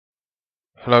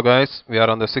Hello guys, we are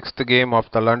on the sixth game of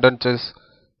the London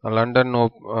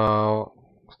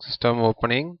system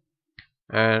opening,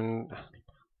 and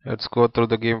let's go through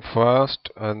the game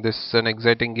first. And this is an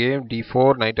exciting game.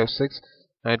 D4, knight f6,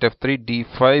 knight f3,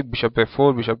 d5, bishop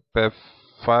f4, bishop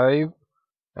f5,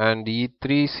 and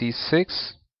e3,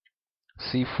 c6,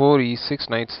 c4, e6,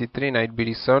 knight c3, knight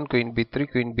bd7, queen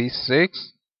b3, queen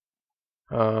b6.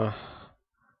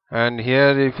 And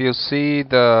here if you see,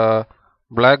 the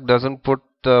black doesn't put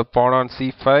the pawn on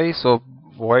c5, so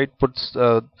white puts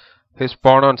his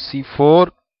pawn on c4,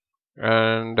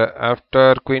 and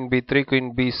after queen b3,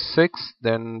 queen b6,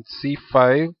 then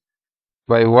c5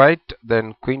 by white,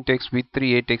 then queen takes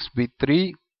b3, a takes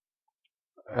b3,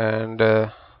 and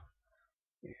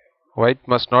white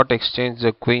must not exchange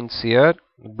the queens here.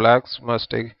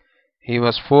 He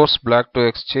must force black to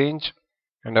exchange,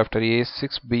 and after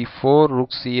a6, b4,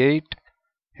 rook c8,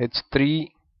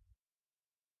 h3,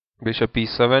 bishop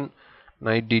e7,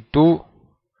 knight d2,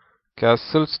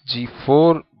 castles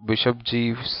g4, bishop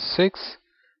g6,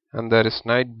 and there is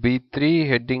knight b3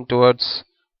 heading towards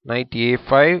knight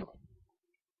a5,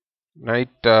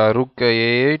 rook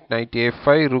a8, knight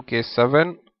a5, rook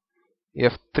a7,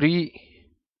 f3,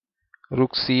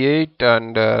 rook c8,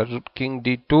 and king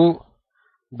d2,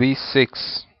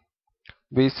 b6.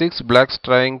 b6, black's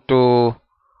trying to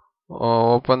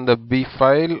open the b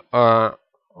file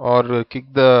or kick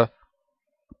the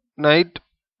knight.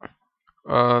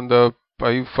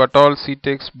 If at all c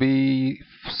takes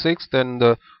b6, then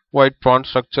the white pawn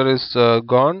structure is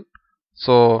gone.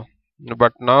 So,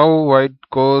 but now white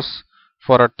goes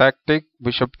for a tactic.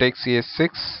 Bishop takes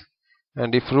a6,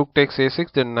 and if rook takes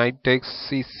a6, then knight takes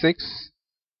c6,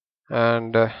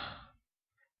 and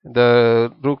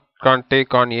the rook can't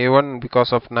take on a1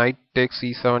 because of knight takes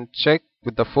e7 check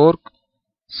with the fork.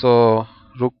 So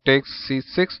rook takes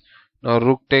c6. Now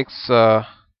rook takes a6.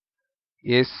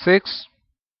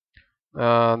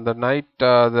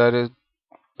 The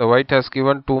white has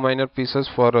given two minor pieces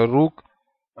for a rook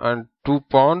and two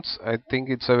pawns. I think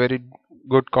it's a very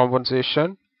good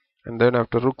compensation. And then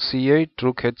after rook c8,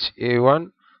 rook h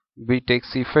a1, b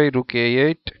takes c5, rook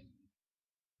a8,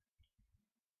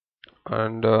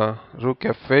 and rook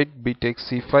f8, b takes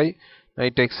c5,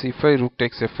 knight takes c5, rook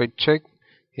takes f8 check,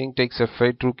 king takes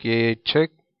f8, rook a8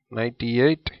 check, knight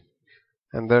e8,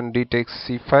 and then d takes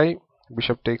c5,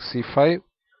 bishop takes c5,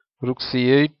 rook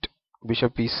c8,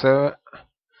 bishop e7,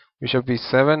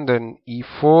 then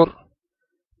e4,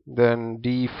 then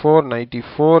d4, knight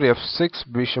e4, f6,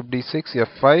 bishop d6,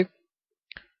 f5,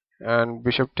 and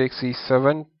bishop takes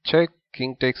e7 check,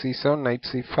 king takes e7, knight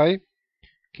c5,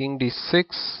 king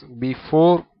d6,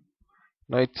 b4,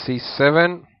 knight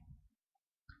c7,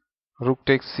 rook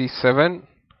takes c7,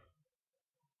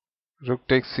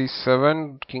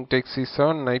 king takes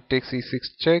c7, knight takes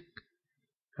e6 check,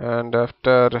 and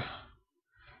after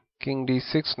king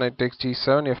d6, knight takes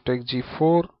g7, f takes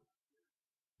g4,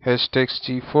 h takes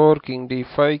g4, king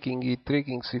d5, king e3,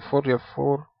 king c4,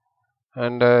 f4,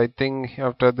 and I think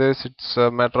after this it's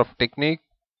a matter of technique,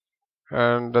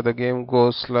 and the game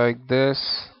goes like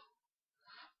this,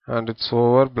 and it's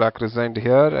over. Black resigned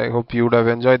here. I hope you would have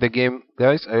enjoyed the game,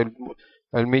 guys.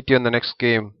 I'll meet you in the next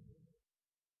game.